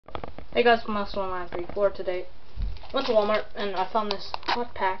Hey guys, Master1934 today. Went to Walmart and I found this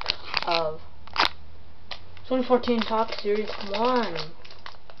hot pack of 2014 Topps Series 1.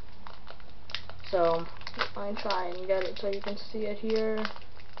 So, I try and get it so you can see it here.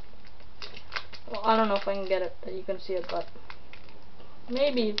 Well, I don't know if I can get it that you can see it, but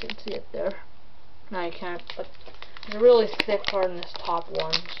maybe you can see it there. No, you can't, but there's a really thick card in this top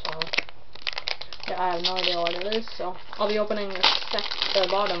one, so yeah, I have no idea what it is, so I'll be opening the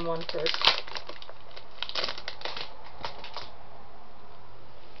bottom one first.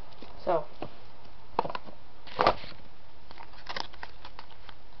 So,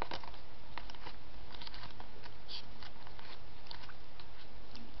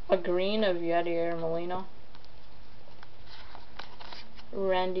 a green of Yadier Molina,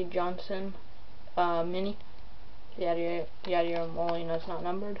 Randy Johnson, mini. Yadier Molina is not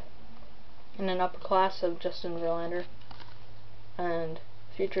numbered, and an upper class of Justin Verlander, and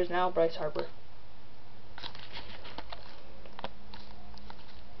futures now Bryce Harper.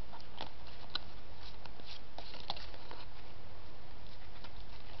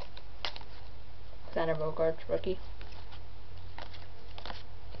 Xander Bogaerts, rookie.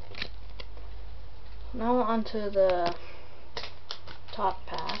 Now onto the top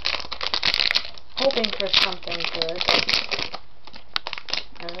pack. Hoping for something good.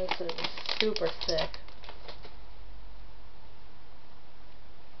 And this is super thick.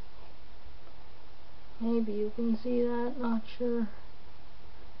 Maybe you can see that, not sure.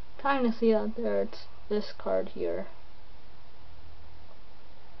 Trying to see that there, it's this card here.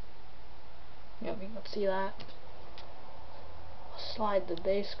 Yep, you can see that. I'll slide the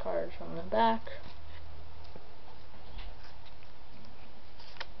base card from the back.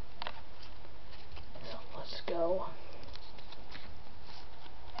 So let's go.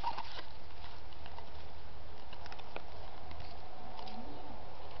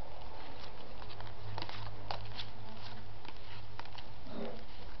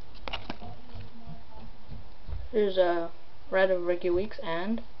 There's a red of Ricky Weeks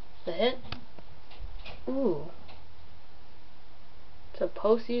and the hit. Ooh. It's a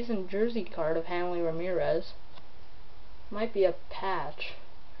postseason jersey card of Hanley Ramirez. Might be a patch,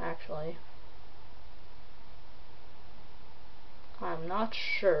 actually. I'm not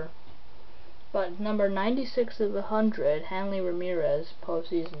sure. But number 96 of 100, Hanley Ramirez,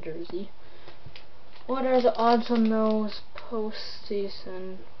 postseason jersey. What are the odds on those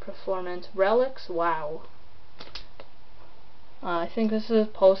postseason performance relics? Wow. I think this is a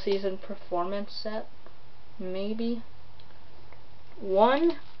postseason performance set. Maybe.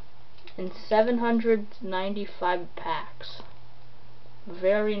 1 in 795 packs.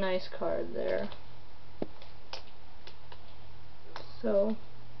 Very nice card there. So,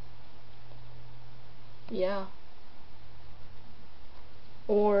 yeah.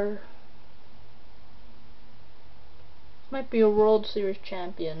 Or might be a World Series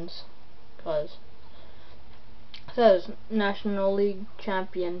champions, because it says National League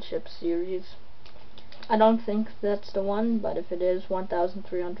Championship Series. I don't think that's the one, but if it is,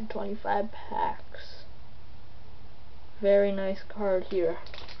 1,325 packs. Very nice card here.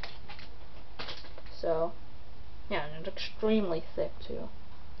 So, yeah, and it's extremely thick too.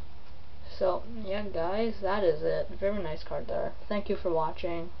 So, yeah guys, that is it. Very nice card there. Thank you for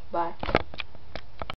watching. Bye.